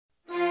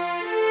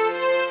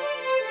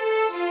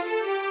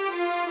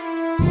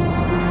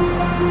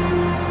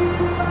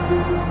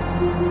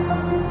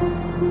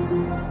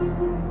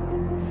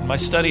my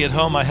study at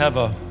home, I have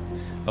a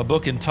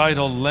book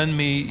entitled Lend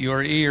Me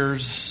Your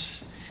Ears.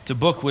 It's a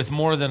book with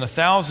more than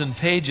 1,000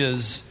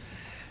 pages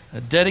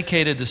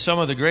dedicated to some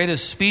of the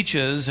greatest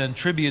speeches and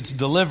tributes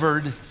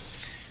delivered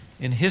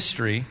in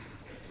history,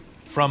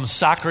 from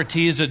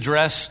Socrates'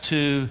 address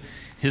to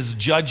his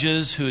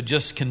judges who had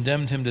just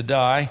condemned him to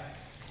die,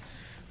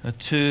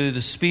 to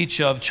the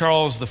speech of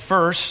Charles I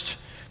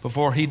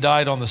before he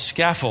died on the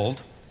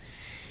scaffold.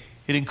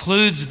 It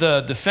includes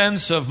the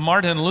defense of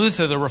Martin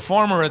Luther, the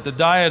reformer, at the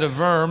Diet of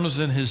Worms,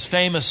 in his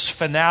famous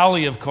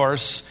finale, of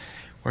course,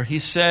 where he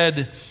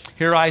said,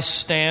 "Here I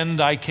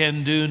stand, I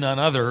can do none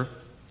other."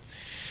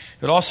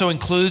 It also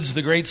includes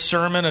the great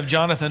sermon of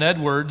Jonathan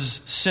Edwards,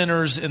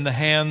 "Sinners in the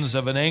Hands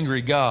of an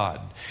Angry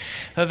God."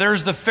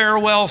 There's the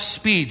farewell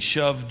speech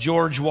of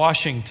George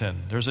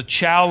Washington. There's a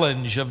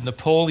challenge of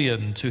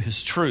Napoleon to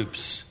his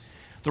troops.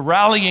 The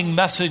rallying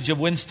message of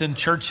Winston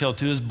Churchill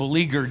to his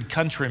beleaguered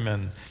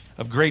countrymen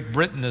of Great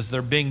Britain as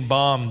they're being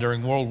bombed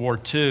during World War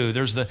II.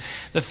 There's the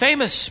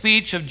famous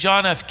speech of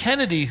John F.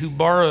 Kennedy, who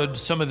borrowed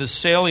some of his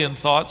salient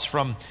thoughts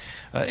from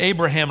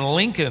Abraham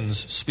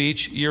Lincoln's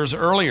speech years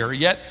earlier.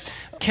 Yet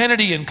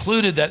Kennedy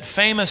included that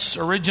famous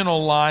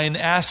original line,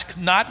 "Ask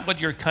not what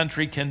your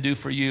country can do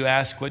for you,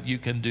 ask what you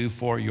can do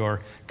for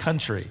your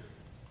country."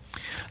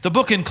 The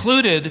book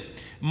included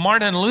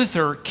Martin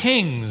Luther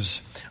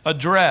King's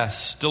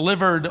address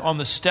delivered on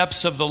the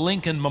steps of the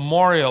Lincoln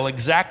Memorial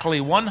exactly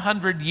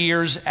 100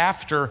 years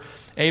after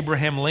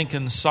Abraham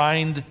Lincoln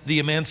signed the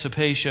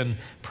Emancipation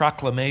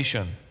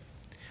Proclamation.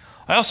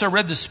 I also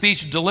read the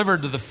speech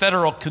delivered to the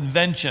Federal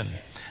Convention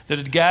that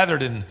had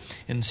gathered in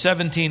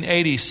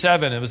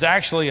 1787. It was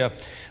actually a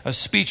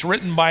speech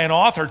written by an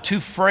author too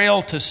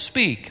frail to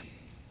speak.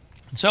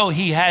 And so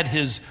he had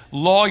his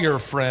lawyer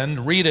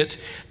friend read it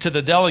to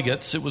the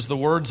delegates. It was the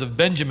words of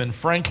Benjamin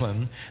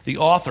Franklin, the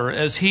author,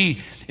 as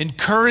he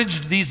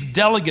encouraged these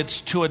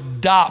delegates to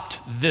adopt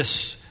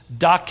this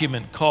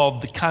document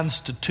called the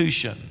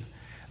Constitution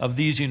of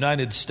these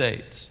United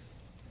States.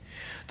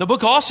 The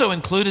book also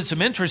included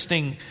some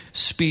interesting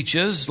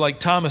speeches,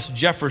 like Thomas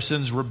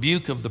Jefferson's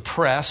rebuke of the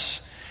press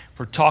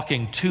for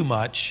talking too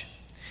much,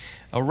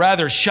 a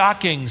rather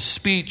shocking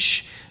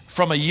speech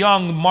from a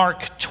young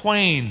Mark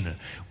Twain,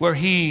 where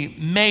he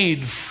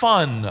made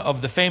fun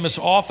of the famous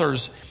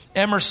authors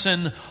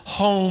Emerson,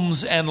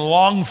 Holmes, and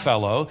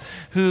Longfellow,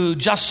 who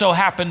just so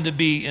happened to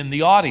be in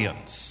the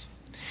audience.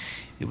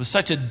 It was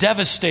such a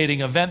devastating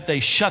event, they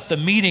shut the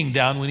meeting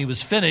down when he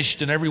was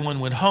finished and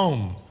everyone went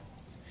home.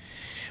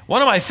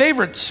 One of my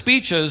favorite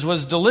speeches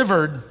was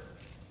delivered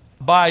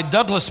by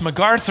Douglas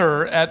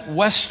MacArthur at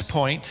West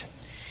Point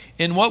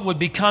in what would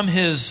become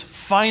his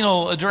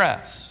final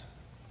address.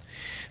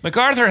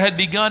 MacArthur had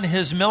begun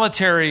his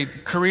military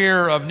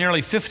career of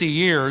nearly 50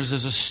 years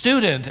as a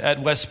student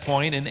at West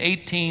Point in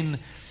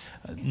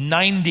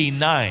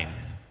 1899.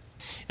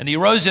 And he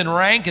rose in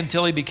rank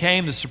until he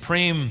became the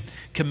supreme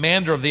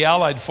commander of the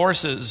Allied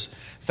forces,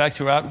 in fact,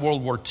 throughout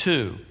World War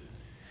II.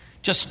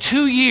 Just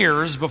 2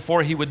 years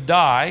before he would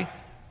die,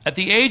 at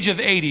the age of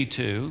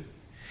 82,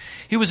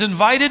 he was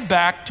invited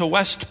back to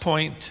West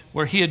Point,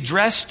 where he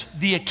addressed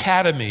the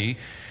academy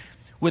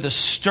with a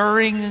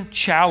stirring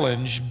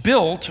challenge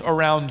built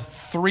around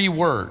 3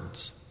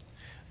 words: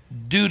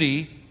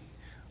 duty,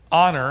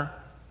 honor,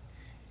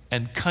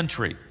 and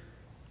country.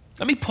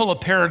 Let me pull a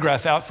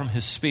paragraph out from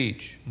his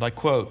speech, and I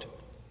quote,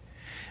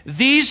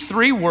 "These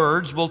 3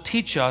 words will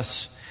teach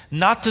us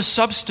not to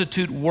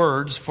substitute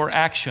words for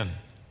action,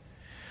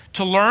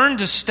 to learn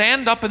to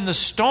stand up in the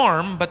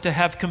storm, but to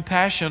have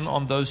compassion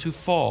on those who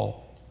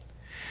fall,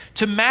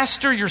 to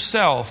master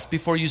yourself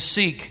before you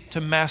seek to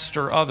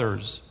master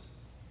others,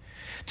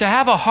 to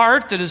have a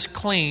heart that is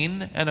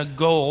clean and a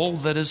goal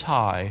that is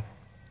high,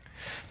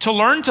 to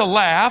learn to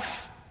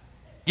laugh,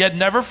 yet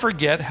never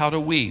forget how to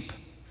weep,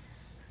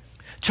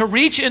 to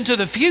reach into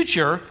the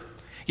future,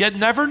 yet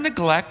never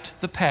neglect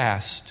the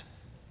past,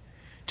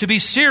 to be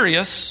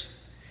serious,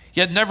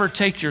 yet never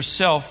take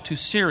yourself too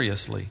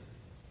seriously.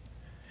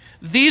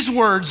 These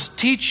words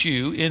teach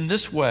you in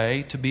this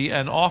way to be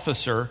an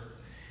officer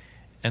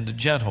and a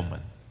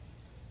gentleman."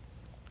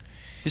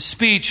 His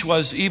speech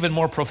was even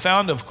more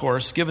profound, of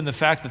course, given the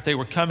fact that they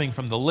were coming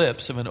from the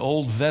lips of an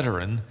old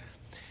veteran,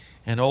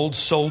 an old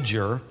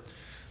soldier,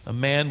 a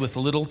man with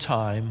little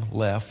time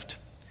left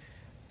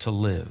to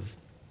live.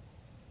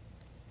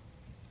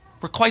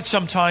 For quite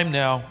some time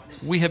now,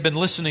 we have been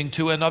listening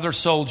to another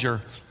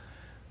soldier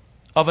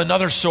of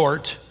another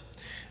sort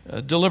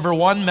deliver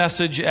one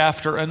message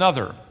after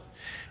another.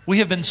 We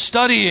have been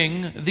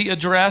studying the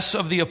address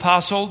of the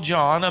Apostle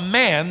John, a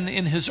man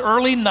in his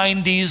early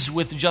 90s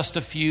with just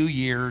a few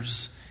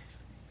years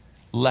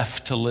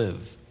left to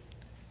live.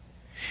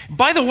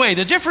 By the way,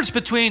 the difference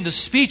between the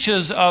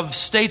speeches of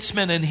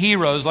statesmen and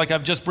heroes, like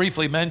I've just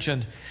briefly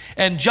mentioned,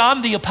 and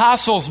John the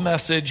Apostle's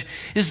message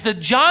is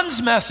that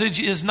John's message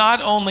is not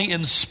only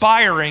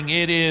inspiring,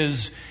 it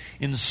is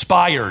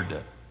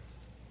inspired.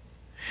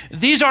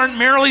 These aren't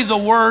merely the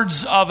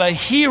words of a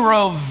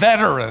hero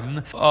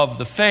veteran of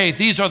the faith.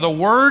 These are the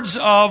words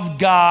of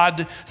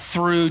God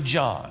through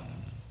John.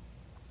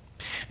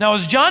 Now,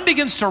 as John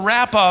begins to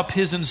wrap up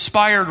his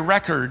inspired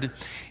record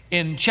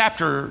in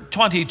chapter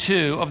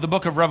 22 of the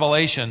book of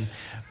Revelation,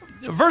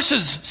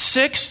 verses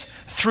 6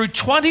 through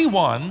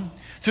 21,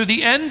 through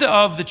the end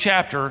of the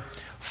chapter,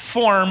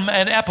 form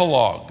an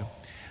epilogue.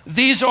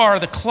 These are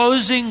the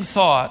closing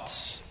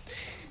thoughts,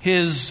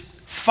 his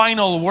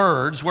final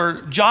words,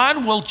 where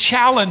John will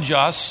challenge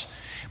us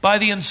by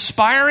the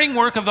inspiring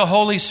work of the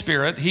Holy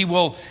Spirit. He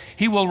will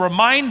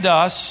remind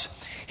us,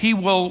 he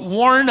will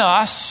warn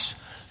us,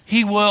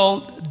 he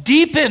will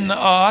deepen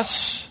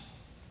us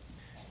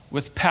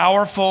with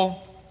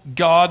powerful,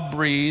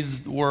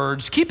 God-breathed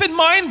words. Keep in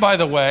mind, by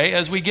the way,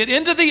 as we get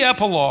into the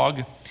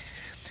epilogue,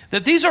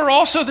 that these are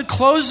also the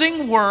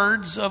closing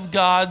words of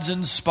God's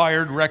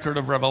inspired record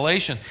of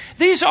revelation.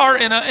 These are,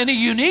 in a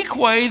unique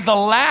way, the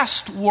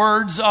last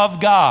words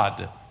of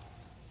God.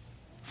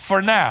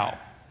 For now,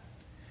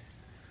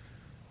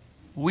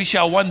 we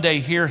shall one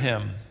day hear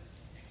him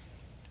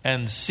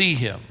and see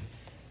him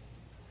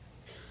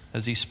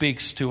as he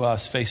speaks to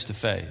us face to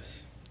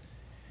face.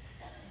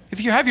 If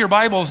you have your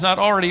Bibles not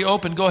already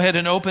open, go ahead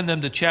and open them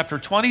to chapter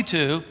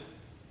 22.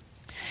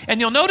 And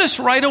you'll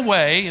notice right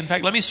away, in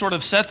fact, let me sort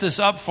of set this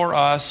up for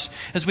us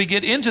as we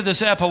get into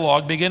this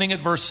epilogue, beginning at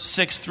verse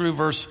 6 through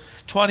verse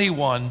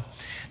 21,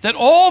 that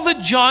all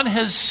that John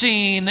has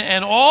seen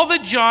and all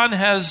that John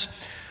has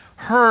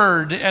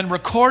heard and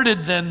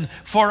recorded then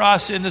for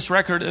us in this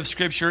record of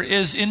Scripture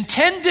is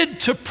intended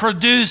to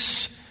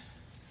produce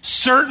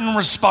certain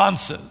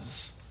responses.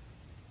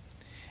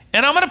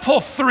 And I'm going to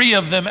pull 3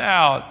 of them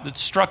out that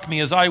struck me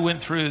as I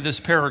went through this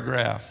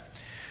paragraph.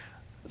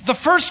 The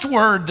first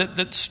word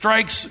that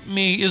strikes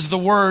me is the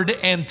word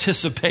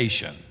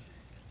anticipation.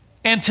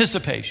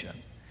 Anticipation.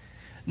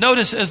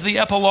 Notice as the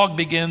epilogue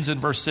begins in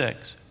verse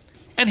 6.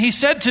 And he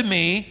said to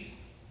me,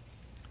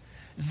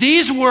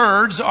 these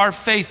words are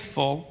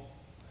faithful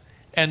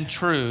and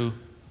true.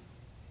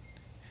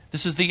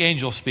 This is the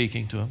angel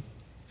speaking to him.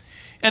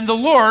 And the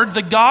Lord,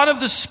 the God of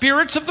the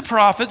spirits of the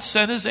prophets,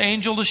 sent his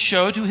angel to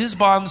show to his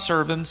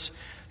bondservants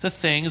the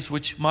things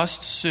which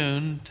must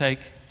soon take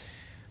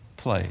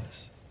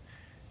place.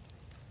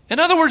 In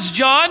other words,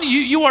 John,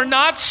 you are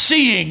not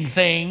seeing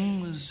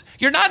things.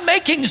 You're not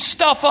making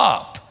stuff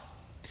up.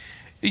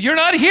 You're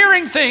not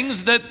hearing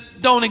things that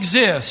don't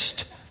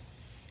exist.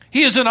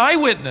 He is an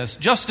eyewitness,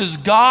 just as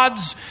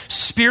God's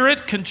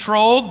Spirit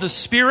controlled the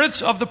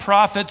spirits of the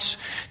prophets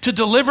to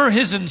deliver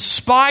his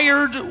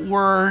inspired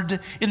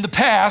word in the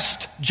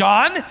past.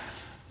 John,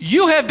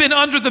 you have been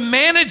under the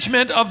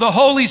management of the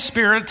Holy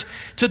Spirit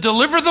to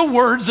deliver the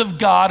words of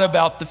God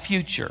about the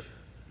future.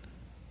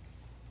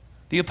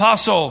 The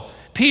Apostle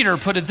Peter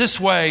put it this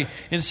way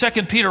in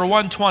 2 Peter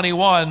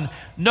 1:21,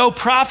 no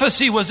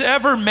prophecy was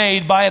ever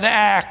made by an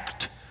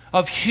act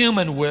of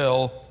human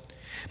will,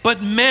 but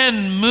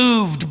men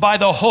moved by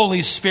the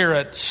Holy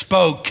Spirit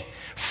spoke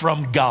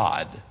from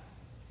God.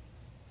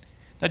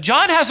 Now,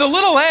 John has a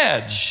little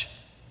edge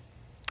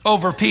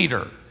over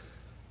Peter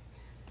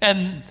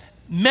and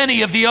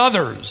many of the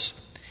others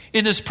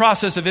in this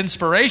process of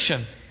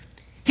inspiration.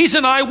 He's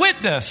an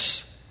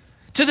eyewitness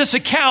to this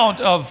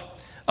account of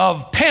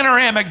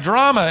panoramic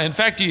drama. In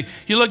fact, you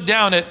look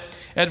down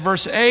at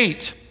verse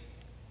 8,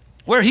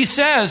 where he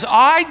says,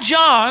 I,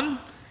 John,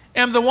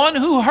 am the one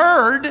who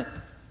heard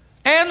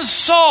and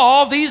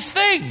saw these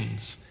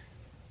things.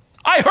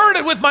 I heard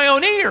it with my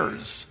own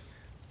ears.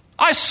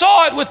 I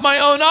saw it with my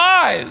own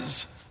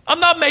eyes. I'm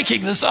not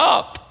making this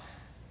up.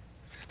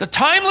 The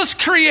timeless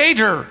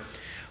Creator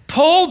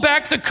pulled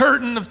back the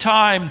curtain of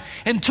time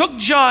and took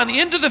John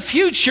into the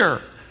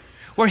future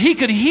where he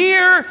could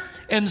hear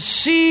and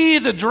see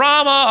the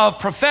drama of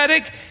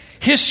prophetic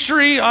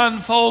history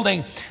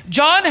unfolding.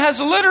 John has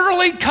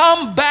literally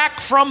come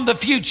back from the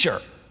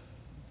future.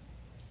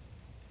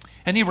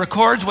 And he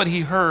records what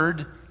he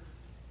heard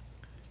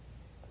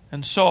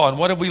and saw. And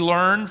what have we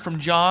learned from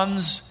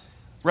John's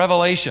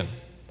revelation?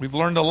 We've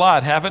learned a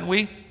lot, haven't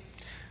we?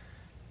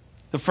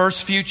 The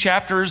first few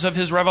chapters of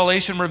his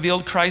revelation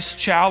revealed Christ's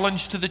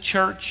challenge to the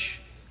church.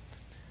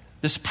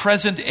 This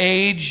present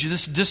age,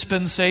 this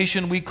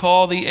dispensation we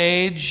call the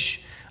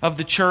age of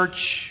the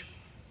church.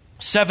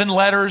 7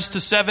 letters to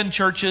 7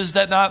 churches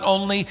that not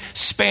only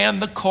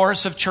span the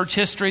course of church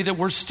history that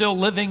we're still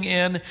living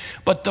in,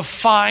 but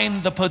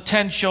define the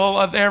potential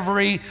of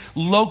every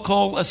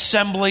local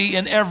assembly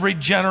in every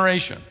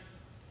generation.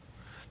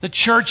 The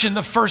church in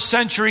the 1st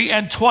century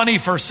and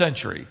 21st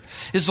century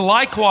is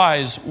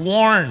likewise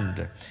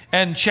warned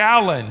and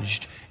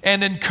challenged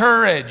and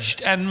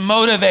encouraged and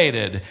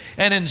motivated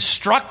and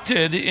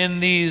instructed in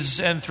these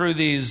and through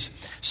these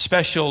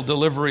special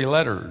delivery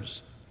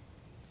letters.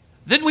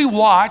 Then we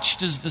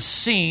watched as the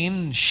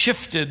scene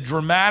shifted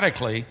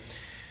dramatically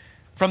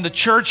from the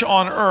church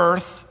on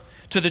earth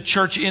to the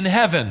church in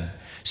heaven,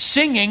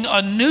 singing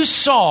a new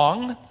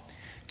song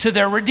to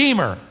their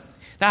Redeemer.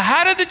 Now,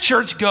 how did the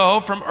church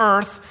go from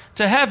earth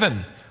to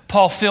heaven?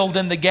 Paul filled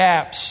in the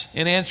gaps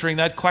in answering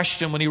that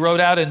question when he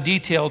wrote out in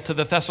detail to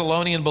the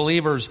Thessalonian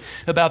believers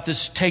about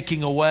this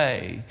taking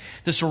away,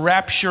 this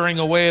rapturing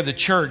away of the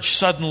church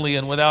suddenly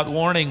and without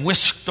warning,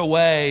 whisked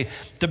away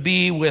to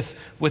be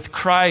with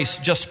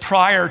Christ just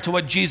prior to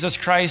what Jesus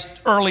Christ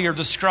earlier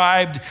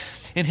described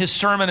in his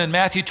sermon in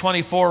Matthew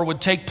 24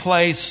 would take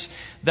place,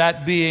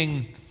 that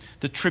being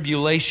the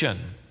tribulation.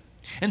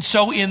 And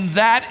so in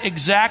that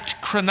exact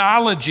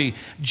chronology,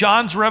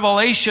 John's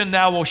revelation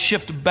now will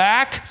shift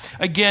back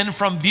again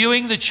from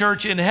viewing the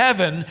church in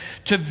heaven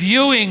to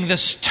viewing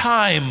this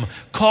time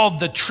called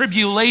the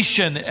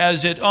tribulation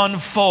as it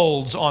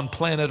unfolds on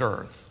planet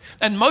Earth.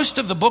 And most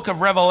of the book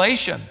of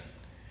Revelation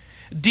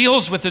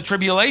deals with the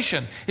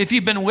tribulation. If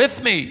you've been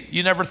with me,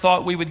 you never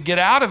thought we would get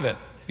out of it.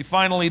 We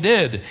finally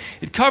did.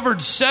 It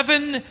covered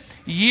 7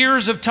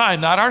 years of time,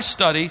 not our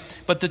study,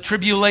 but the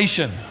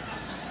tribulation.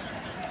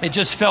 It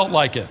just felt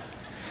like it.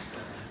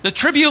 The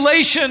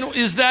tribulation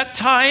is that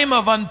time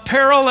of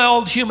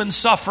unparalleled human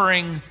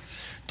suffering,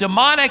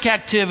 demonic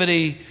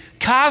activity,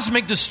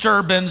 cosmic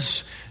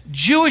disturbance,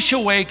 Jewish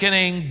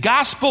awakening,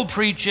 gospel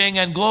preaching,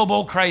 and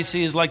global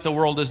crises like the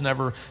world has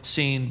never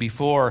seen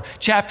before.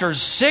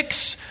 Chapters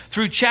 6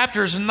 through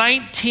chapters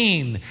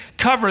 19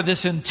 cover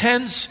this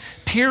intense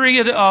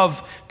period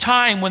of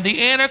time when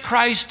the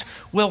Antichrist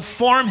will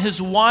form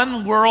his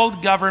one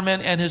world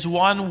government and his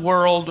one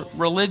world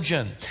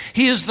religion.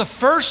 He is the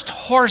first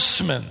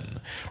horseman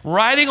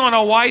riding on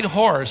a white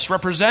horse,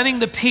 representing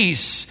the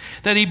peace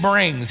that he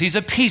brings. He's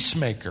a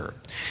peacemaker.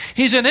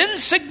 He's an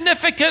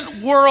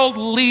insignificant world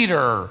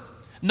leader.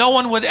 No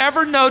one would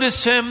ever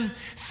notice him,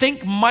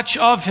 think much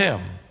of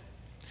him.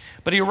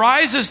 But he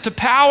rises to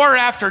power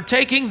after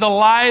taking the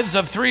lives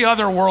of 3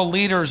 other world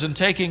leaders and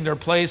taking their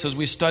place, as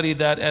we studied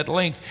that at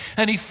length.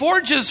 And he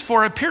forges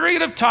for a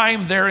period of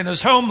time there in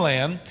his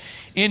homeland,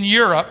 in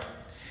Europe,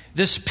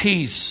 this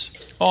peace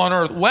on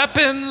earth.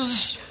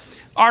 Weapons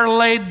are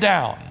laid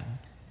down.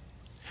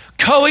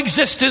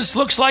 Coexistence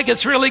looks like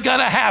it's really going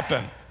to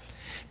happen.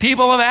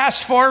 People have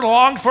asked for it,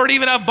 longed for it,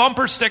 even have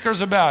bumper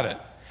stickers about it.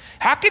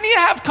 How can you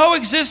have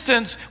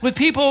coexistence with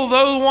people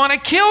who want to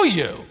kill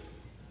you?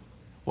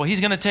 Well,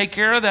 he's going to take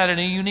care of that in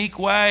a unique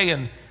way,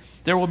 and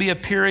there will be a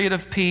period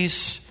of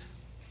peace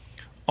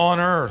on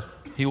earth.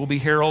 He will be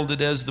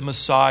heralded as the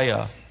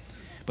Messiah.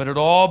 But it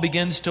all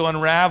begins to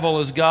unravel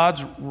as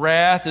God's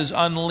wrath is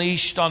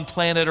unleashed on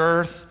planet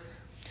Earth.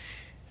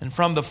 And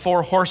from the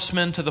 4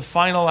 horsemen to the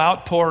final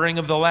outpouring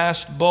of the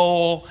last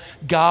bowl,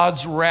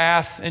 God's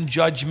wrath and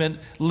judgment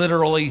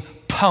literally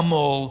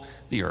pummel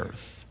the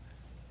earth.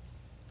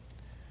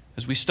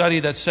 As we study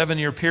that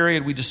 7-year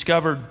period, we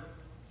discovered,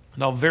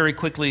 and I'll very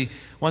quickly,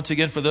 once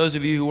again, for those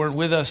of you who weren't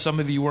with us,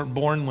 some of you weren't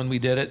born when we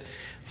did it,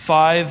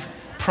 5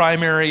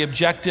 primary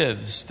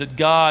objectives that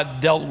God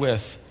dealt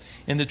with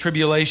in the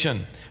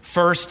tribulation.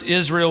 First,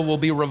 Israel will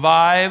be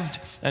revived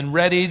and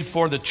readied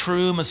for the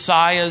true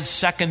Messiah's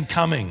second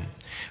coming.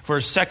 For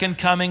his second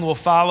coming will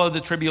follow the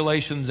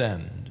tribulation's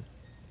end.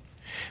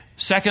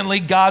 Secondly,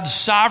 God's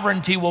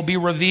sovereignty will be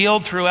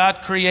revealed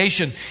throughout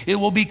creation. It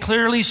will be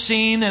clearly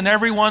seen, and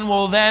everyone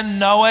will then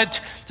know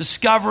it,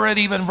 discover it,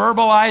 even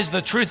verbalize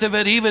the truth of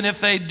it, even if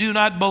they do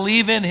not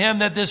believe in him,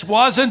 that this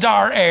wasn't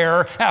our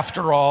air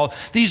after all.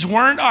 These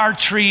weren't our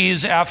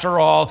trees after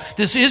all.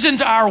 This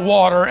isn't our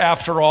water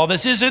after all.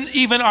 This isn't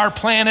even our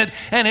planet,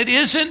 and it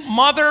isn't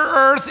Mother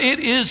Earth. It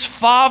is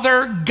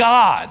Father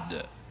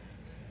God.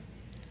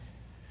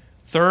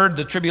 Third,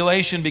 the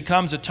tribulation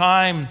becomes a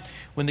time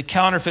when the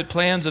counterfeit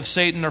plans of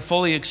Satan are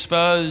fully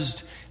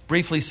exposed,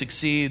 briefly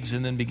succeeds,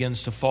 and then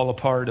begins to fall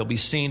apart. He'll be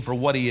seen for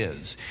what he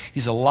is.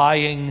 He's a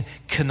lying,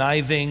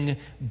 conniving,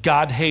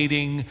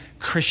 God-hating,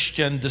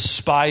 Christian,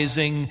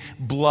 despising,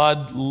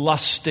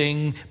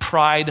 blood-lusting,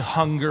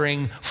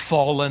 pride-hungering,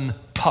 fallen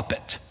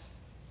puppet.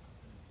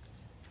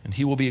 And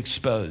he will be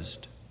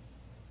exposed.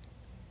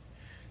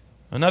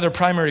 Another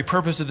primary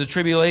purpose of the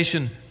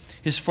tribulation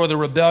is for the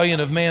rebellion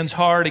of man's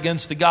heart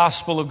against the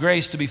gospel of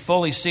grace to be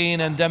fully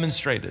seen and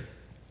demonstrated.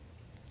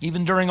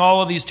 Even during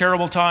all of these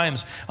terrible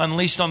times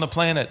unleashed on the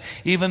planet,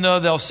 even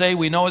though they'll say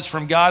we know it's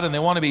from God and they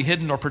want to be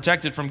hidden or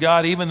protected from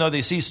God, even though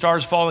they see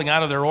stars falling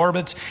out of their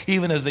orbits,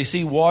 even as they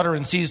see water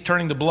and seas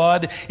turning to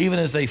blood, even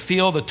as they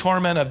feel the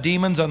torment of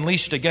demons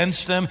unleashed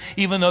against them,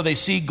 even though they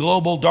see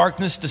global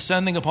darkness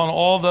descending upon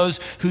all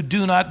those who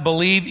do not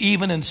believe,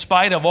 even in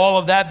spite of all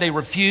of that, they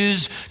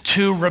refuse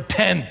to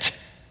repent.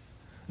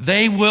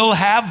 They will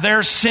have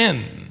their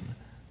sin.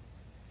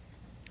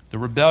 The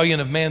rebellion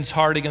of man's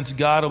heart against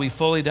God will be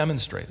fully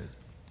demonstrated.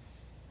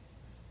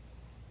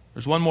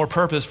 There's one more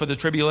purpose for the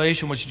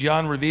tribulation which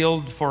John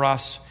revealed for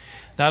us.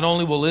 Not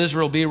only will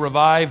Israel be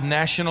revived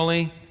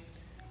nationally,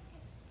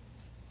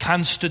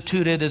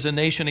 constituted as a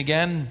nation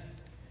again,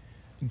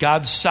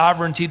 God's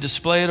sovereignty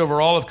displayed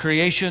over all of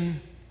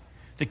creation,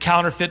 the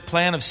counterfeit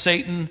plan of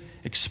Satan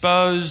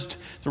exposed,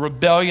 the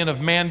rebellion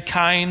of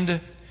mankind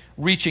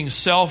reaching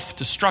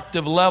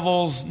self-destructive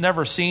levels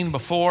never seen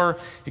before,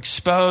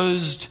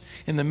 exposed.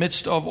 in the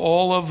midst of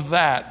all of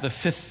that, the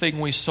fifth thing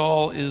we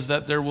saw is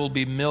that there will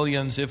be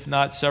millions, if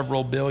not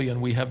several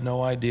billion, we have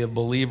no idea, of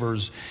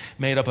believers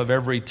made up of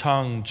every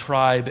tongue,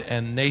 tribe,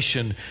 and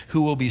nation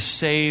who will be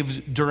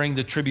saved during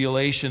the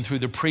tribulation through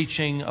the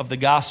preaching of the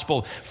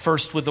gospel,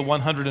 first with the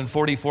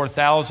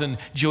 144,000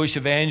 Jewish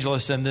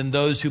evangelists, and then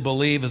those who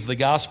believe as the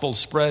gospel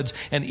spreads,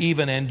 and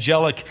even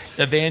angelic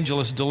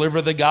evangelists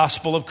deliver the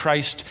gospel of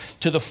Christ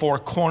to the four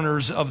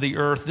corners of the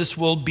earth. This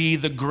will be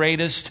the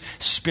greatest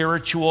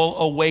spiritual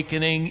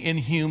awakening in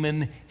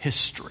human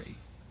history.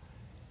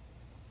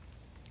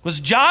 Was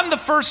John the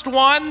first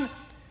one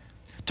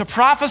to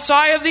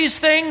prophesy of these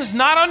things?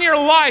 Not on your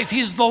life.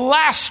 He's the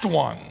last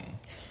one.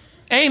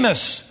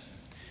 Amos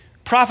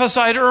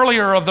prophesied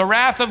earlier of the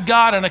wrath of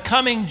God and a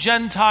coming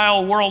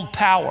Gentile world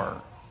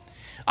power.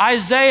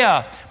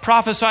 Isaiah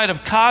prophesied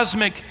of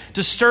cosmic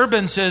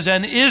disturbances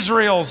and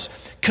Israel's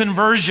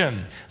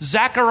conversion.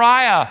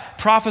 Zechariah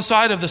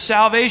prophesied of the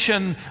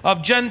salvation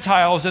of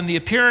Gentiles and the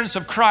appearance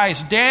of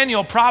Christ.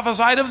 Daniel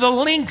prophesied of the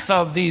length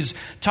of these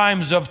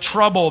times of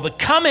trouble, the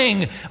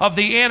coming of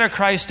the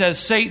Antichrist as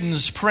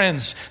Satan's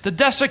prince, the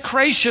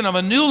desecration of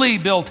a newly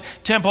built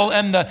temple,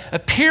 and the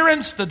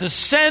appearance, the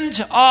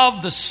descent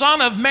of the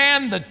Son of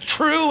Man, the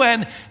true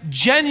and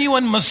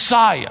genuine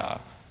Messiah.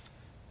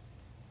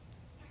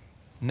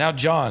 Now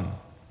John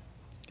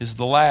is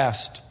the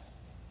last.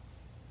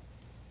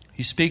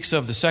 He speaks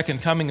of the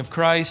second coming of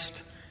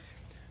Christ.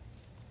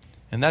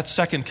 And that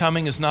second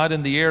coming is not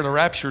in the air to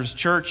rapture his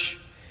church.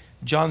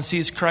 John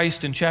sees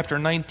Christ in chapter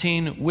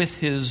 19 with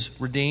his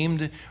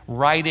redeemed,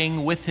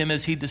 riding with him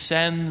as he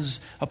descends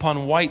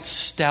upon white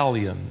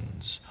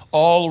stallions,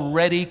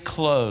 already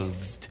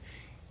clothed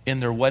in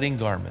their wedding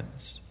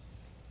garments.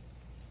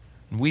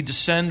 And we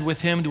descend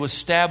with him to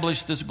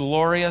establish this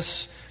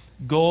glorious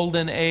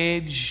golden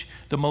age,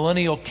 the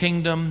millennial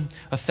kingdom,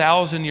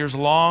 1,000 years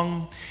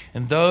long.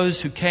 And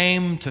those who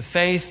came to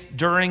faith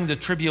during the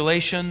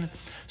tribulation,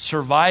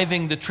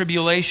 surviving the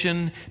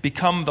tribulation,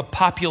 become the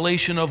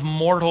population of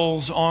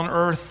mortals on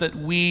earth that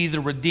we, the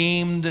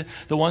redeemed,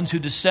 the ones who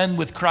descend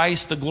with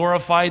Christ, the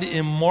glorified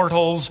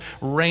immortals,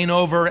 reign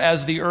over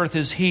as the earth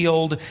is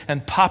healed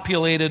and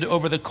populated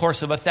over the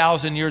course of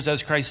 1,000 years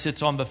as Christ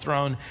sits on the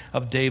throne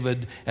of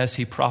David as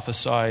he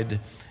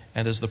prophesied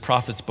and as the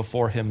prophets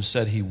before him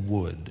said he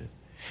would.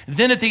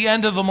 Then at the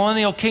end of the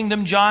millennial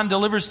kingdom, John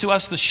delivers to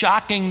us the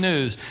shocking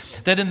news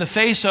that in the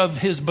face of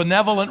his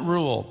benevolent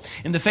rule,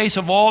 in the face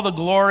of all the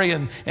glory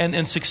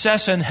and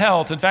success and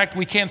health, in fact,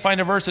 we can't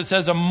find a verse that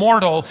says a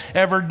mortal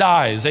ever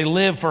dies. They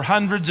live for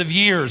hundreds of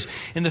years.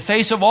 In the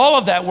face of all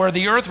of that, where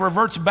the earth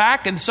reverts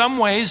back in some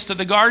ways to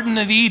the Garden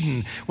of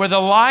Eden, where the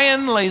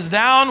lion lays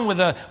down with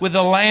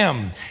a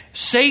lamb,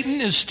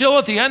 Satan is still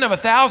at the end of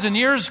 1,000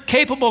 years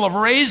capable of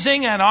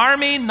raising an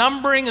army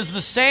numbering as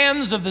the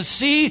sands of the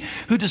sea,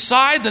 who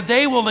decide that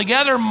they will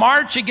together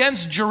march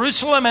against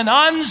Jerusalem and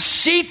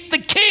unseat the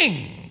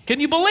king. Can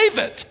you believe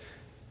it?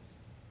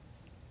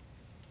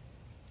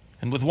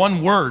 And with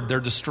one word, they're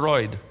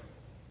destroyed.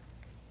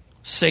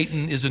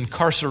 Satan is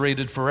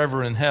incarcerated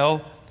forever in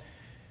hell.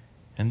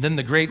 And then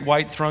the great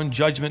white throne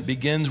judgment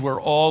begins, where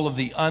all of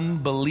the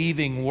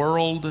unbelieving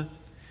world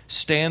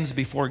stands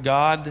before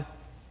God,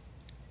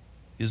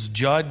 is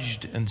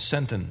judged and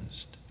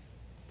sentenced.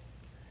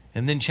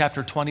 And then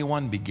chapter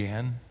 21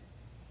 began.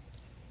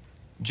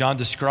 John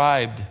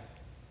described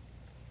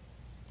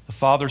the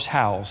Father's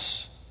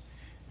house.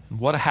 And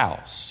what a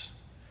house.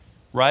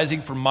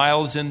 Rising for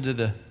miles into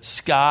the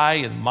sky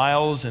and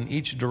miles in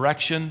each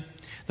direction.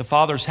 The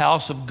Father's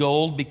house of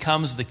gold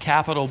becomes the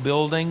Capitol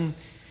building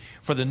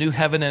for the new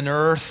heaven and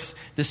earth,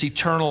 this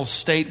eternal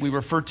state we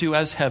refer to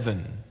as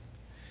heaven.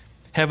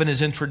 Heaven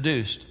is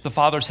introduced. The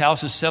Father's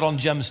house is set on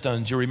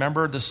gemstones. You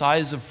remember, the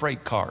size of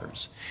freight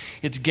cars.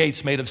 Its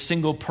gates made of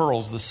single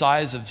pearls, the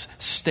size of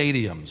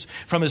stadiums.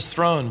 From his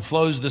throne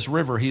flows this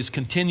river. He is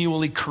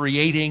continually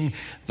creating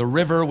the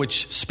river,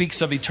 which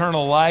speaks of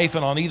eternal life.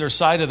 And on either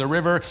side of the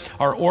river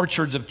are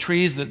orchards of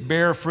trees that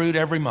bear fruit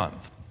every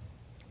month.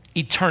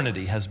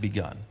 Eternity has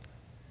begun.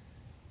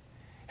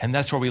 And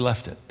that's where we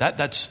left it.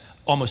 That's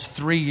almost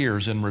 3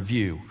 years in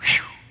review.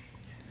 Whew.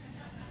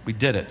 We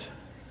did it.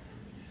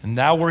 And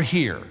now we're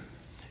here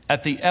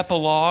at the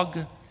epilogue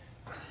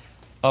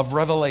of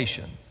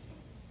Revelation,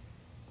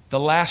 the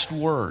last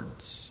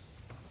words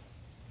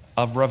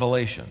of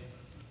Revelation.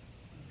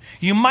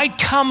 You might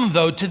come,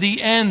 though, to the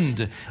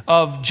end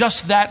of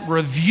just that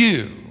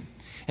review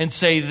and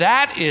say,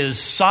 that is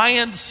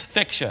science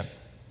fiction.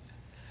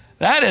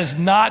 That is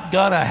not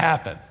going to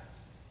happen.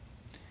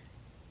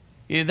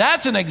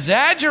 That's an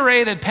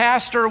exaggerated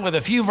pastor with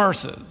a few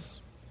verses.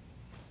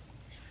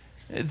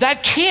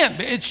 That can't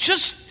be. It's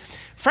just...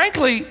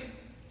 Frankly,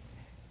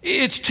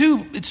 it's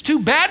too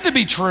bad to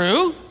be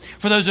true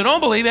for those who don't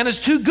believe, and it's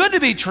too good to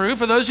be true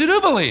for those who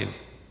do believe.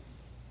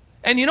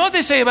 And you know what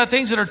they say about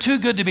things that are too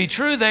good to be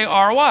true? They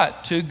are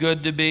what? Too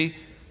good to be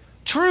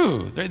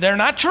true. They're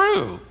not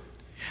true.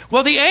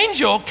 Well, the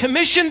angel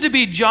commissioned to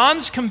be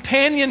John's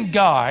companion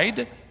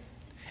guide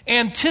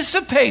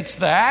anticipates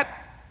that,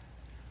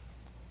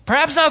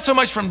 Perhaps not so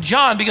much from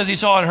John because he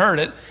saw and heard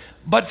it,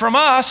 but from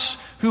us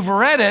who've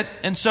read it.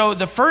 And so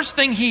the first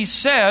thing he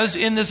says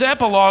in this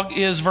epilogue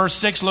is verse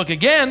 6. Look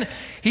again.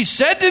 He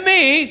said to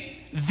me,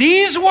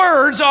 these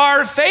words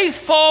are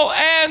faithful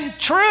and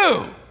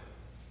true.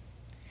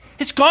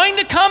 It's going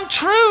to come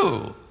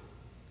true.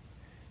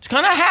 It's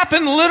going to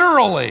happen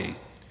literally.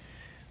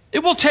 It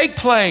will take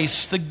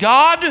place. The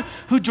God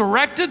who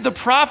directed the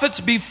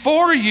prophets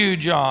before you,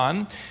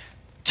 John,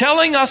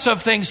 telling us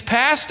of things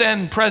past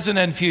and present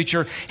and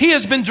future, he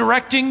has been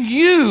directing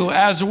you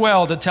as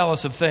well to tell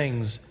us of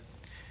things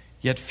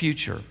yet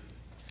future.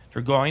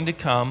 They're going to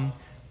come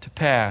to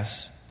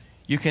pass.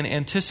 You can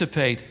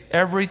anticipate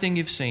everything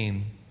you've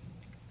seen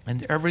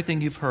and everything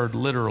you've heard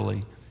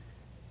literally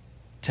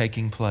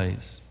taking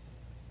place.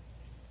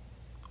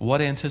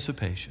 What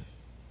anticipation?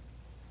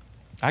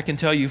 I can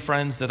tell you,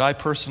 friends, that I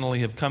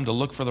personally have come to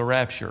look for the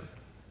rapture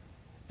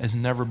as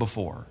never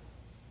before.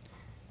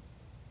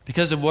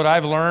 Because of what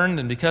I've learned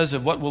and because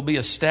of what will be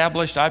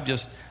established,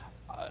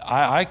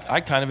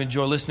 I kind of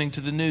enjoy listening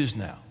to the news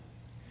now.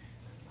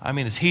 I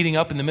mean, it's heating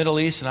up in the Middle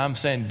East, and I'm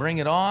saying, bring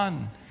it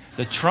on.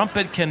 The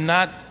trumpet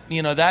cannot,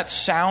 that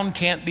sound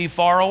can't be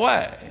far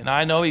away. And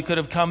I know he could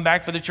have come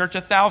back for the church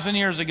 1,000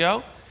 years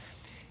ago.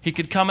 He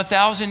could come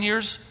 1,000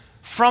 years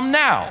from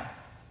now.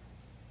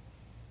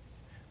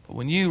 But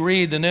when you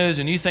read the news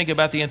and you think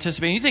about the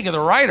anticipation, you think of the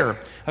writer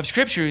of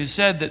Scripture who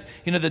said that,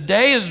 the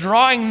day is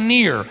drawing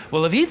near.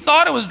 Well, if he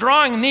thought it was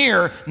drawing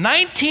near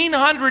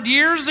 1,900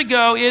 years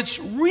ago, it's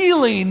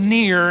really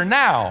near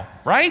now,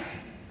 right?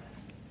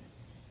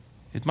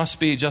 It must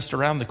be just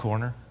around the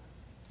corner.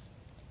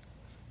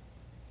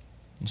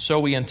 And so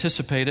we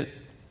anticipate it.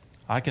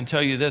 I can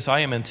tell you this, I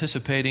am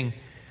anticipating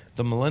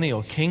the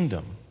millennial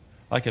kingdom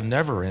like I've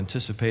never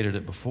anticipated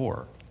it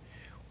before,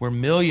 where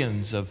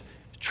millions of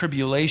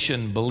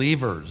tribulation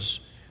believers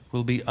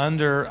will be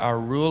under our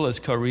rule as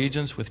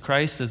co-regents with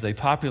Christ as they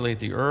populate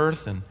the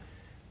earth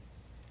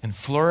and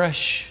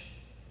flourish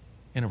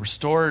in a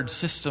restored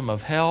system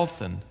of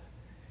health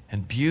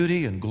and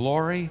beauty and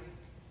glory.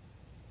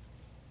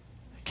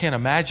 I can't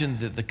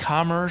imagine the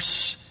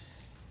commerce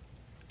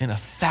in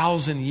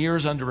 1,000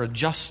 years under a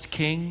just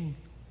king.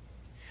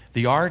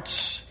 The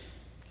arts.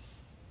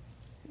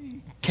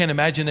 Can't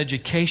imagine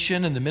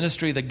education and the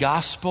ministry of the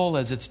gospel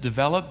as it's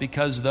developed,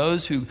 because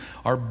those who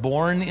are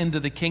born into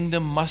the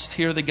kingdom must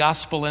hear the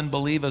gospel and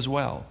believe as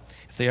well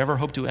if they ever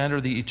hope to enter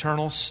the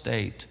eternal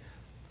state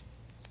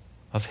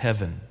of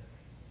heaven.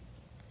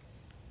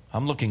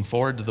 I'm looking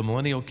forward to the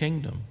millennial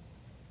kingdom.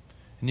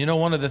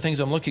 And one of the things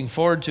I'm looking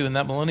forward to in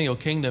that millennial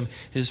kingdom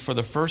is, for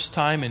the first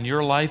time in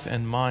your life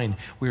and mine,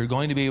 we are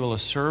going to be able to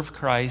serve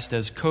Christ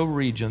as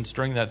co-regents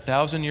during that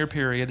 1,000-year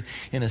period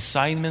in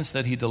assignments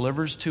that he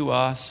delivers to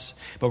us.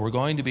 But we're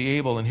going to be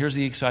able, and here's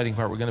the exciting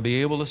part, we're going to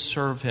be able to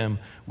serve him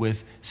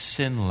with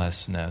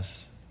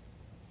sinlessness.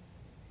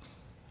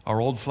 Our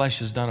old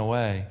flesh is done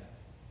away.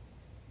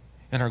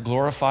 In our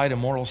glorified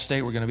immortal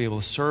state, we're going to be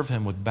able to serve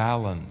him with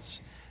balance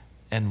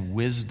and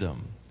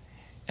wisdom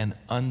and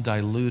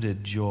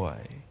undiluted joy.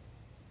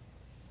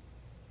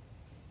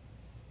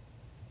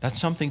 That's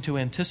something to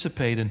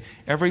anticipate. And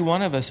every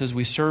one of us, as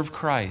we serve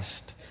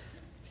Christ,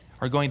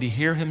 are going to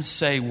hear him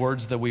say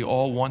words that we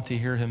all want to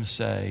hear him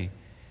say.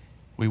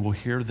 We will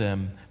hear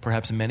them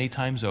perhaps many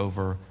times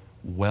over.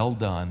 Well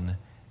done,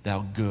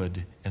 thou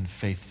good and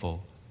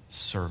faithful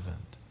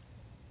servant.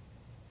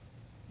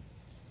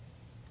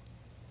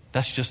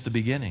 That's just the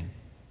beginning.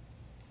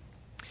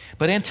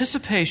 But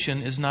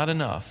anticipation is not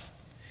enough.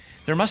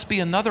 There must be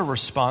another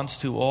response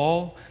to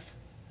all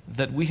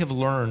that we have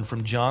learned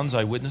from John's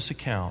eyewitness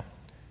account.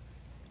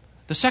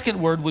 The second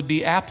word would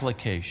be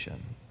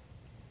application.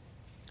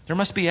 There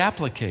must be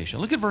application.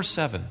 Look at verse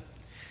 7.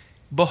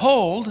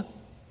 Behold,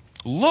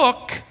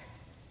 look,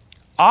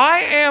 I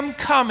am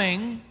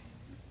coming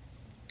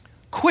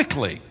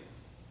quickly.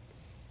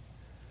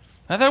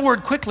 Now that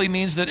word quickly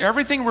means that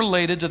everything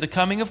related to the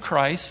coming of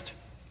Christ,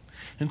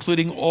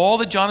 including all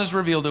that John has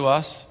revealed to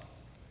us,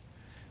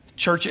 the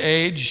church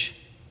age,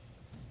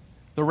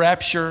 the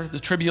rapture, the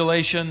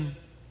tribulation,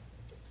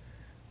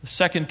 the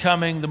second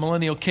coming, the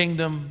millennial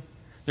kingdom,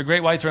 the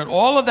great white throne,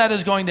 all of that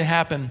is going to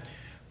happen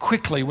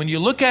quickly. When you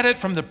look at it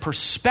from the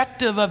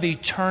perspective of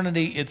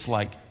eternity, it's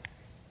like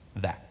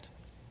that.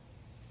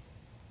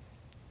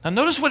 Now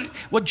notice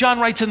what John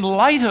writes in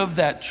light of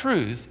that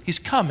truth. He's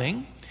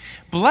coming.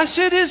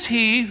 Blessed is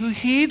he who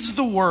heeds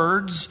the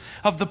words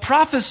of the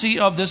prophecy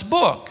of this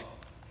book.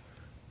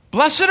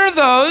 Blessed are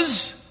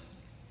those,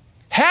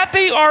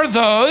 happy are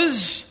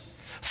those,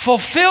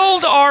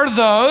 fulfilled are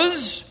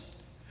those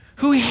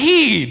who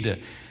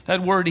heed.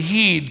 That word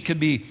heed could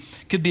be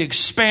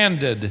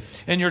expanded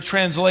in your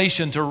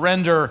translation to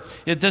render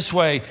it this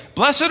way.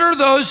 Blessed are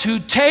those who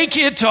take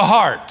it to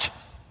heart.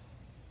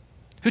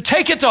 Who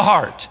take it to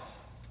heart.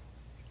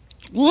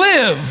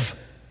 Live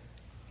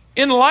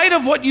in light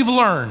of what you've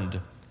learned.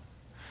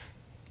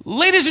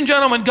 Ladies and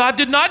gentlemen, God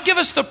did not give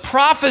us the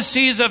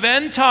prophecies of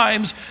end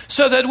times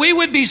so that we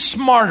would be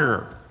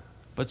smarter,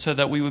 but so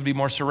that we would be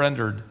more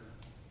surrendered.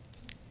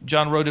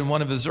 John wrote in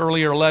one of his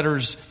earlier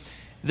letters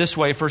this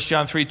way, 1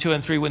 John 3, 2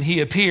 and 3, when he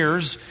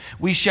appears,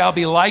 we shall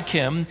be like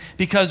him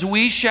because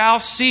we shall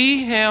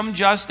see him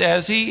just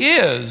as he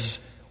is.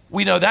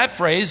 We know that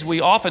phrase. We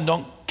often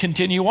don't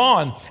continue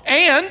on.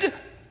 And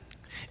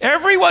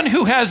everyone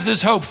who has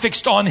this hope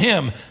fixed on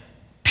him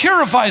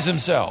purifies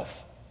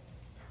himself.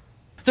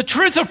 The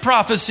truth of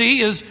prophecy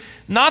is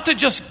not to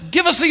just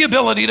give us the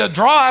ability to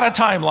draw out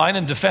a timeline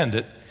and defend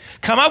it,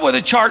 come up with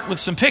a chart with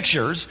some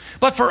pictures,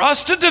 but for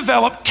us to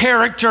develop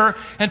character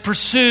and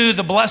pursue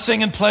the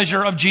blessing and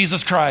pleasure of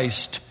Jesus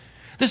Christ.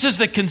 This is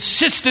the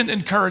consistent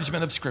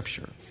encouragement of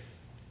Scripture.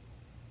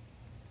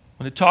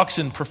 When it talks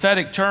in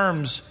prophetic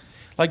terms,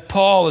 like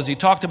Paul, as he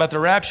talked about the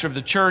rapture of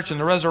the church and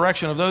the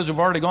resurrection of those who've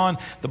already gone,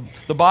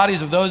 the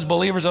bodies of those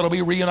believers that will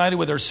be reunited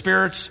with their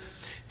spirits.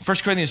 1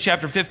 Corinthians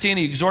chapter 15,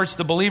 he exhorts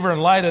the believer in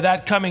light of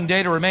that coming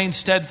day to remain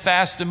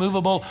steadfast,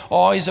 immovable,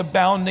 always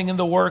abounding in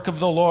the work of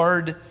the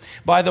Lord.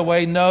 By the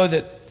way, know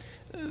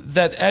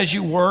that as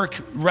you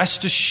work,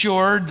 rest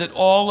assured that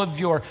all of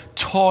your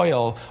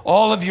toil,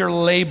 all of your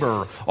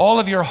labor, all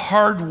of your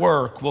hard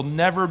work will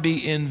never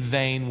be in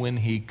vain when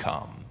he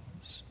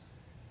comes.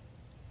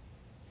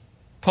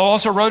 Paul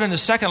also wrote in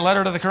his second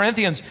letter to the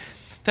Corinthians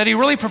that he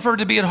really preferred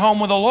to be at home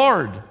with the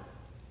Lord.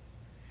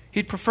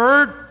 He'd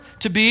preferred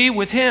to be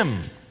with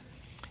him.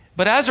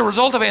 But as a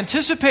result of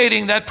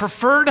anticipating that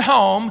preferred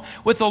home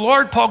with the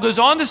Lord, Paul goes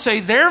on to say,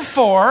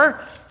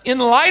 therefore, in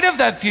light of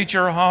that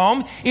future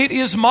home, it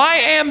is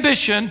my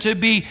ambition to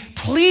be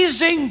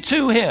pleasing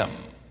to him.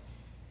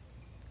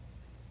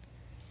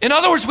 In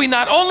other words, we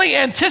not only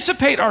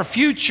anticipate our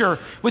future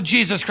with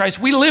Jesus Christ,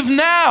 we live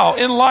now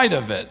in light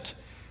of it.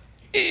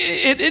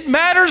 It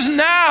matters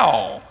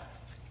now.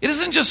 It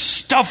isn't just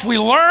stuff we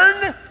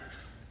learn. It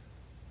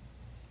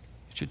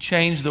should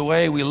change the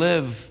way we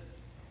live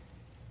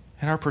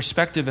and our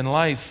perspective in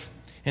life.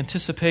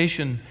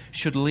 Anticipation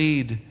should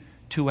lead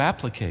to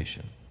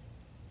application.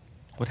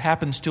 What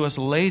happens to us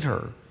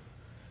later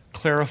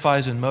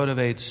clarifies and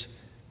motivates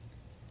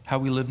how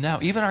we live now.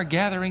 Even our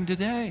gathering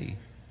today.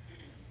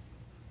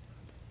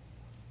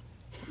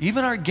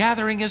 Even our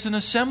gathering as an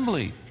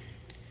assembly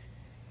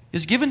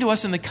is given to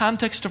us in the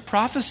context of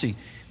prophecy.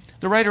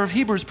 The writer of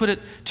Hebrews put it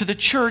to the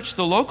church,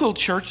 the local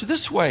church,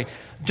 this way.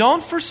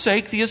 Don't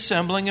forsake the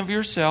assembling of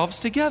yourselves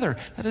together.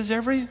 That is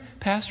every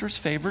pastor's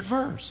favorite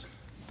verse.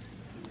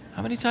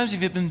 How many times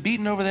have you been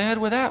beaten over the head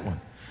with that one?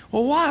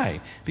 Well,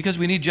 why? Because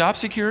we need job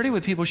security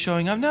with people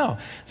showing up? No.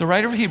 The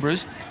writer of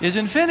Hebrews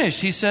isn't finished.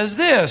 He says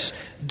this,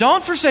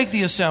 don't forsake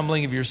the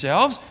assembling of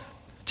yourselves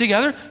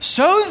together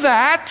so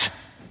that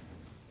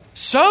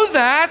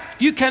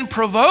you can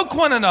provoke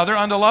one another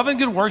unto love and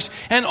good works,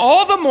 and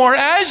all the more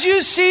as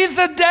you see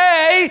the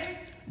day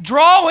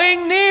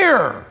drawing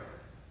near.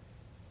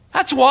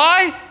 That's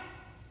why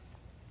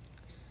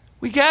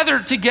we gather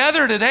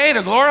together today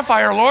to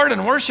glorify our Lord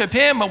and worship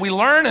Him, but we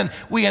learn and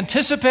we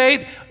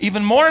anticipate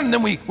even more, and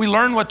then we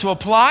learn what to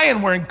apply,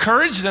 and we're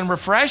encouraged and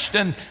refreshed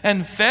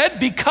and fed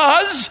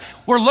because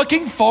we're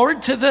looking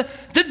forward to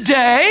the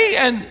day,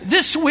 and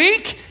this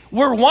week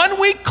we're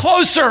 1 week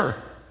closer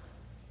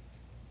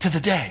to the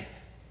day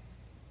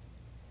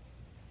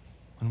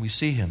when we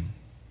see Him.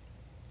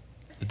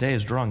 The day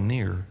is drawing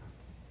near.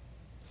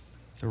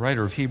 The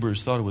writer of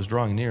Hebrews thought it was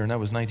drawing near, and that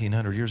was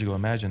 1900 years ago.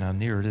 Imagine how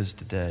near it is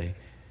today.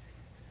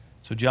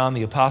 So John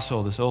the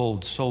Apostle, this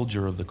old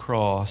soldier of the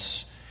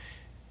cross,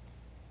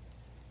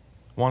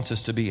 wants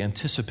us to be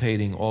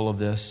anticipating all of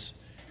this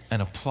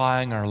and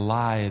applying our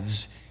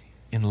lives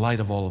in light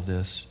of all of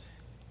this.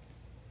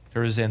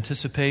 There is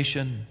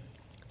anticipation,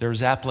 there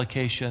is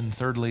application,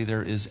 thirdly,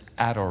 there is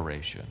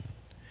adoration.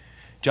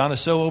 John is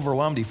so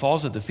overwhelmed, he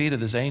falls at the feet of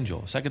this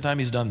angel. Second time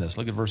he's done this.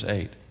 Look at verse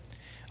 8.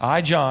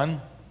 I,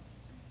 John,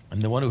 am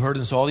the one who heard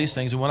and saw these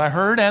things, and when I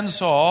heard and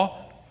saw,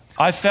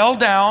 I fell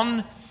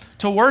down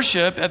to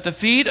worship at the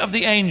feet of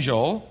the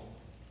angel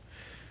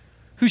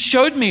who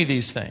showed me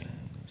these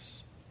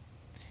things.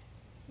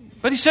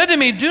 But he said to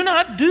me, do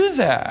not do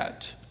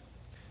that.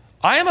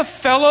 I am a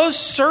fellow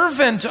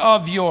servant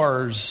of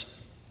yours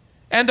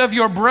and of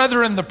your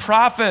brethren the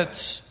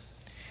prophets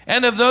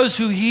and of those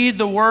who heed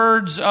the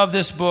words of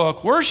this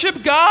book.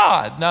 Worship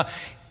God. Now,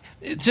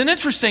 it's an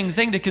interesting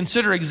thing to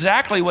consider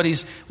exactly what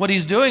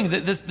he's doing.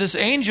 This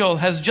angel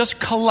has just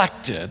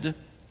collected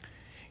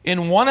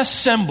in one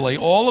assembly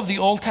all of the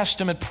Old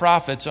Testament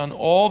prophets on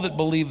all that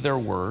believe their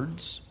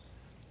words,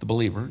 the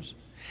believers,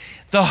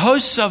 the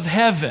hosts of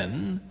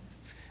heaven,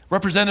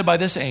 represented by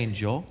this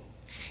angel,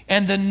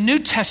 and the New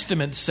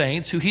Testament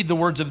saints who heed the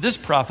words of this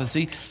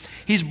prophecy.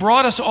 He's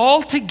brought us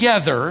all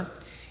together,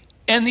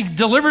 and he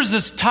delivers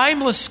this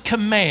timeless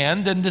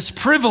command and this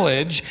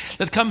privilege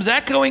that comes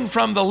echoing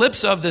from the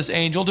lips of this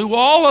angel to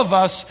all of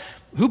us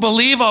who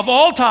believe of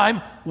all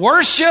time,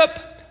 worship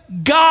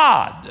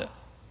God.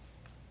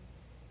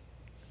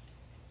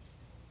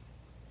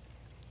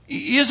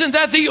 Isn't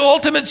that the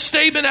ultimate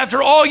statement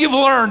after all you've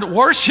learned?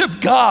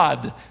 Worship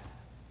God.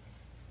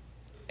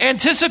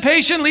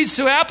 Anticipation leads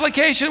to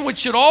application, which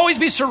should always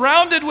be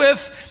surrounded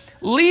with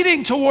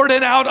leading toward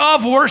and out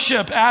of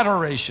worship,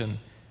 adoration.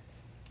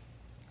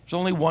 There's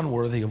only one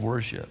worthy of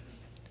worship.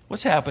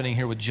 What's happening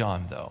here with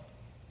John, though?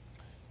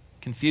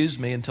 Confused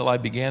me until I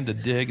began to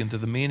dig into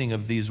the meaning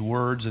of these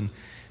words and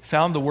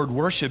found the word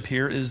worship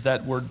here is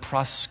that word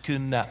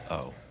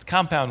proskuneo. It's a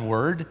compound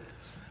word,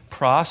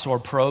 pros or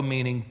pro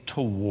meaning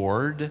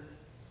toward,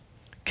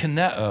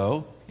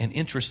 kuneo, an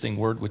interesting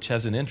word which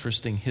has an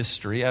interesting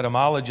history.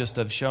 Etymologists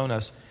have shown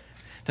us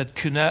that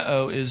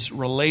kuneo is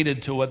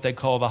related to what they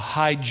call the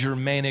High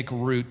Germanic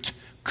root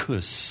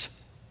kus.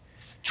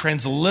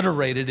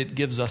 Transliterated, it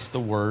gives us the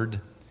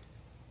word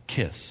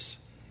kiss.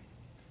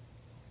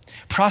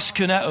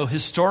 Proskuneo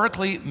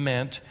historically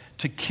meant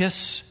to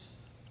kiss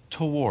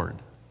toward.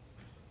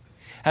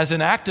 As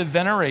an act of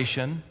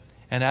veneration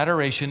and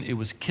adoration, it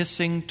was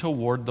kissing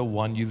toward the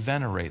one you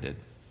venerated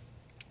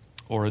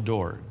or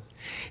adored.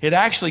 It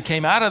actually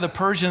came out of the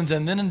Persians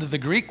and then into the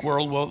Greek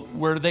world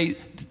where they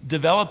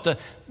developed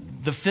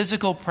the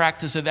physical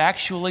practice of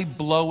actually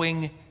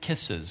blowing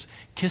kisses,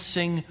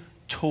 kissing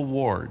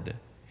toward.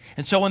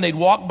 And so when they'd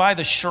walk by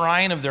the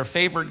shrine of their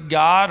favorite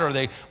god or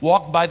they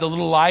walked by the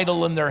little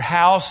idol in their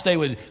house, they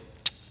would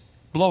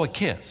blow a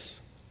kiss.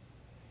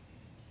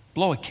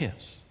 Blow a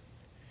kiss.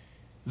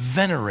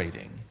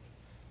 Venerating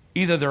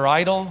either their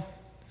idol,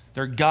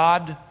 their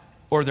god,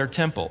 or their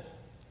temple.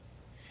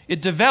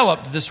 It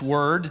developed, this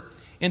word,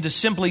 into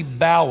simply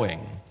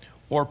bowing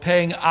or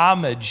paying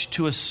homage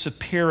to a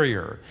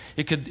superior.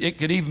 It could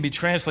even be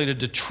translated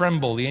to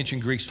tremble. The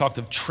ancient Greeks talked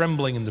of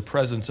trembling in the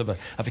presence of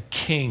a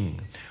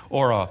king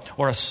or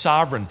a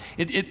sovereign.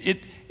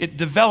 It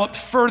developed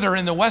further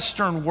in the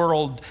Western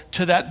world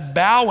to that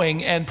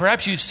bowing, and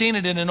perhaps you've seen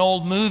it in an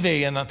old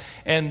movie, and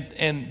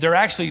they're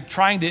actually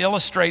trying to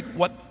illustrate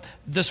what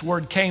this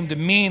word came to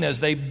mean.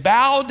 As they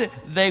bowed,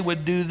 they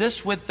would do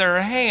this with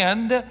their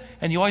hand,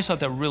 and you always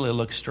thought that really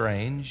looked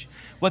strange.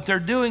 What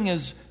they're doing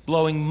is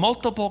blowing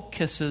multiple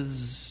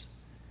kisses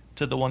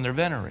to the one they're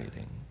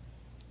venerating.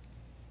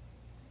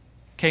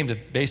 Came to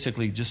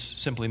basically just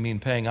simply mean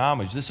paying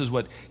homage. This is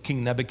what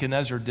King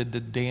Nebuchadnezzar did to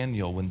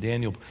Daniel when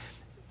Daniel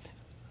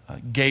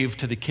gave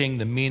to the king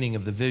the meaning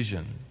of the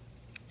vision.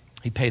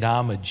 He paid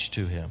homage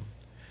to him.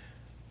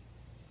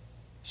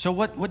 So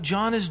what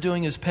John is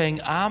doing is paying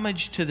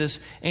homage to this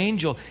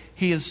angel.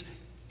 He is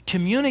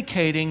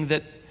communicating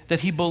that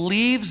he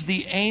believes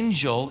the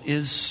angel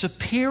is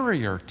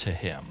superior to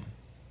him.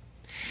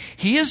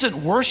 He isn't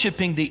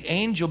worshiping the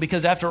angel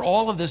because after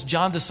all of this,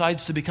 John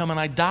decides to become an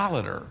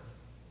idolater.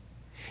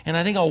 And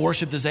I think I'll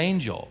worship this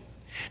angel.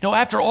 No,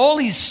 after all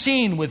he's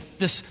seen with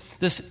this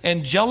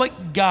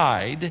angelic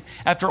guide,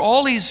 after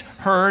all he's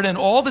heard and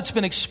all that's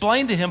been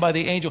explained to him by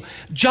the angel,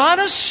 John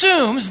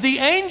assumes the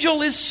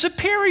angel is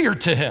superior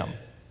to him.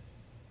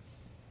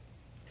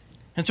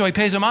 And so he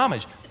pays him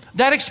homage.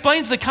 That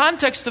explains the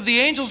context of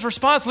the angel's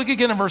response. Look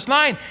again in verse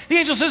 9. The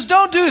angel says,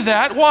 don't do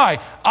that.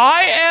 Why?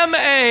 I am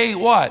a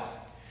what?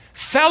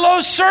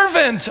 Fellow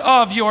servant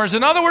of yours.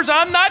 In other words,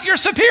 I'm not your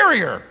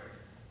superior.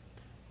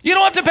 You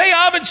don't have to pay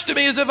homage to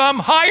me as if I'm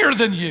higher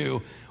than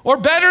you or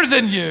better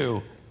than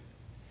you.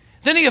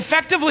 Then he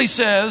effectively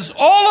says,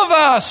 all of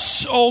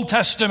us, Old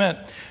Testament,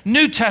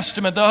 New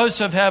Testament, the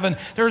hosts of heaven,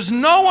 there's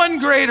no one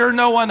greater,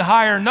 no one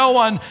higher, no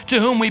one to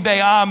whom we pay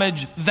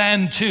homage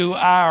than to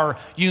our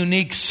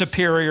unique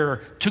superior,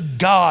 to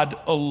God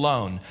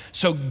alone.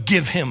 So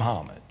give him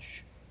homage.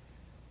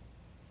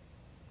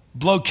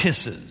 Blow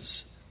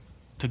kisses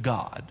to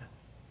God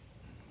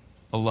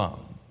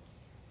alone.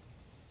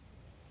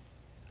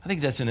 I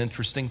think that's an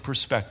interesting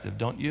perspective,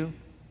 don't you?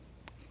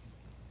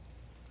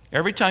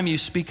 Every time you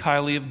speak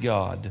highly of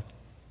God,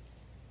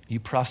 you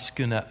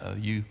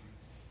proskuneo,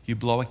 you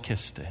blow a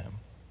kiss to him.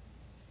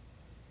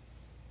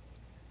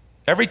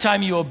 Every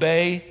time you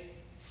obey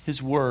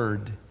his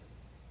word,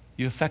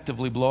 you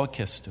effectively blow a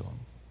kiss to him.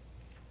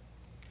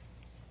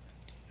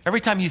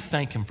 Every time you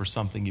thank him for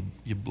something,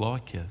 you blow a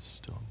kiss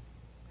to him.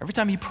 Every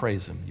time you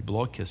praise him, you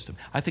blow a kiss to him.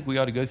 I think we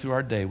ought to go through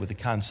our day with the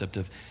concept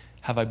of,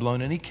 have I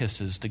blown any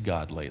kisses to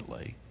God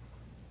lately?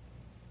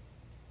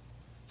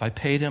 If I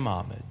paid him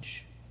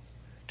homage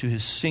to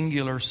his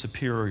singular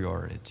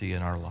superiority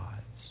in our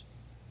lives.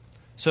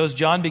 So as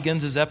John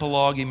begins his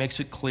epilogue, he makes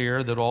it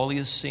clear that all he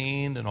has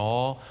seen and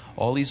all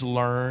he's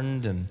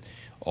learned and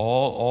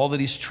all that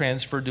he's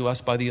transferred to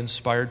us by the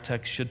inspired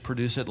text should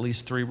produce at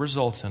least three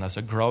results in us.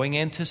 A growing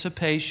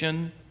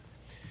anticipation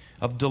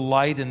of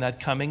delight in that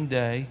coming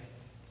day,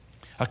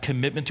 a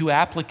commitment to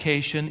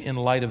application in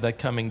light of that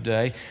coming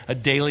day, a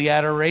daily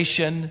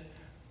adoration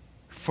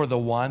for the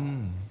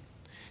one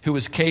who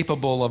is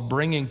capable of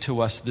bringing to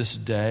us this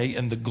day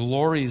and the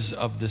glories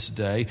of this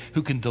day,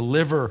 who can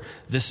deliver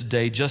this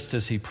day just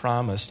as he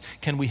promised.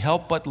 Can we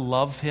help but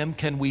love him?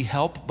 Can we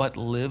help but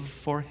live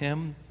for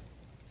him,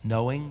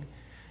 knowing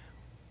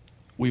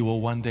we will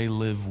one day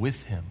live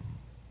with him?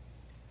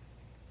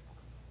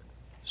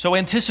 So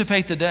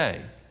anticipate the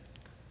day.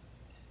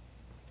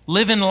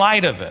 Live in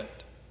light of it.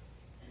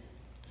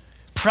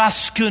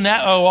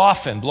 Proskuneo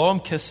often. Blow him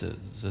kisses,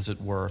 as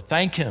it were.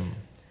 Thank him.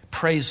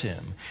 Praise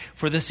him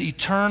for this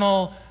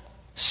eternal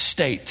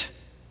state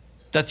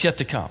that's yet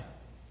to come.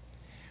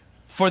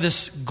 For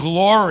this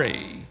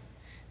glory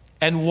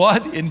and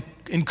what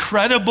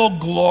incredible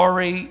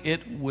glory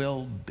it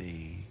will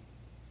be.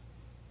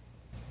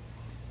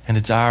 And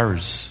it's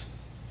ours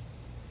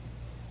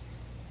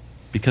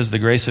because the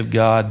grace of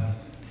God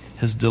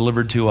has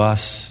delivered to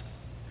us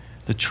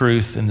the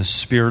truth, and the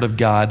Spirit of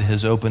God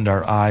has opened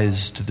our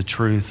eyes to the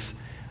truth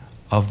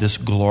of this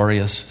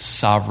glorious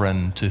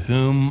sovereign to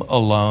whom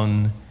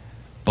alone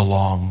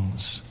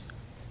belongs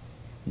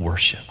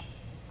worship.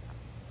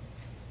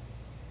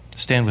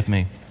 Stand with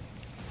me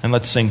and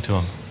let's sing to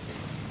Him.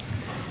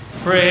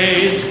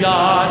 Praise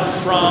God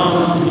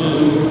from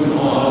whom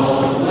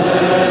all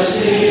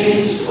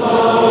blessings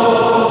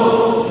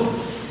flow.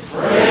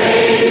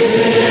 Praise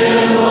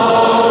Him,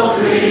 all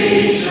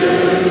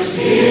creatures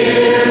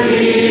here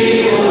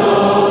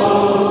below.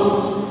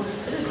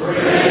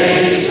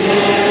 Praise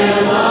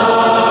Him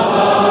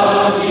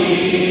above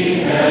ye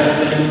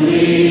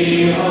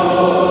heavenly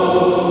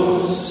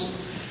hosts.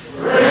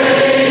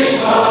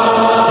 Praise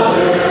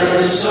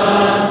Father,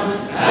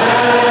 Son,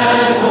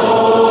 and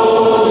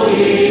Holy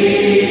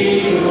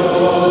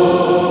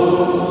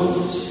Ghost.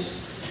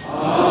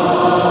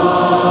 Amen.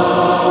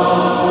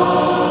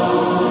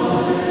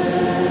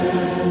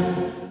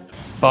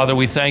 Father,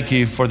 we thank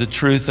you for the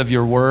truth of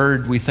your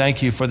word. We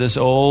thank you for this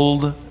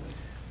old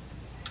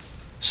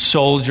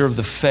soldier of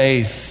the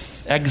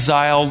faith,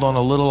 exiled on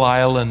a little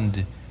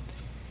island,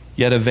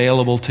 yet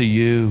available to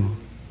you,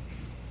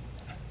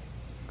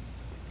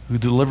 who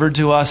delivered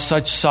to us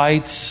such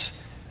sights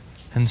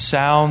and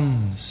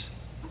sounds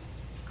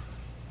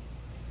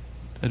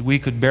that we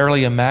could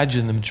barely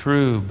imagine them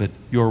true, but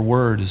your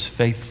word is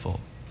faithful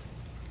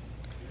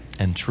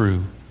and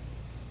true.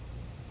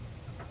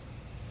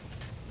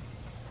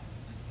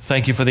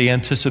 Thank you for the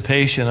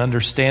anticipation,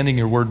 understanding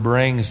your word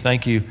brings.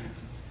 Thank you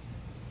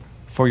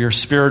for your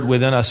Spirit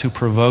within us who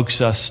provokes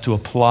us to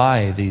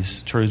apply these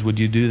truths. Would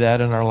you do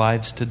that in our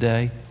lives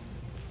today?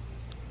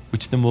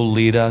 Which then will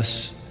lead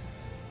us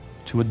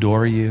to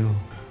adore you,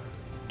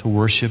 to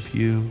worship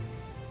you.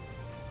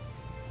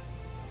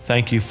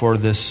 Thank you for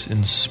this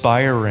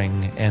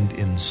inspiring and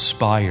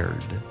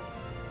inspired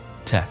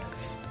text.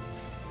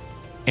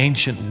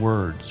 Ancient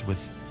words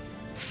with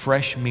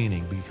fresh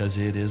meaning because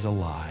it is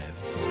alive.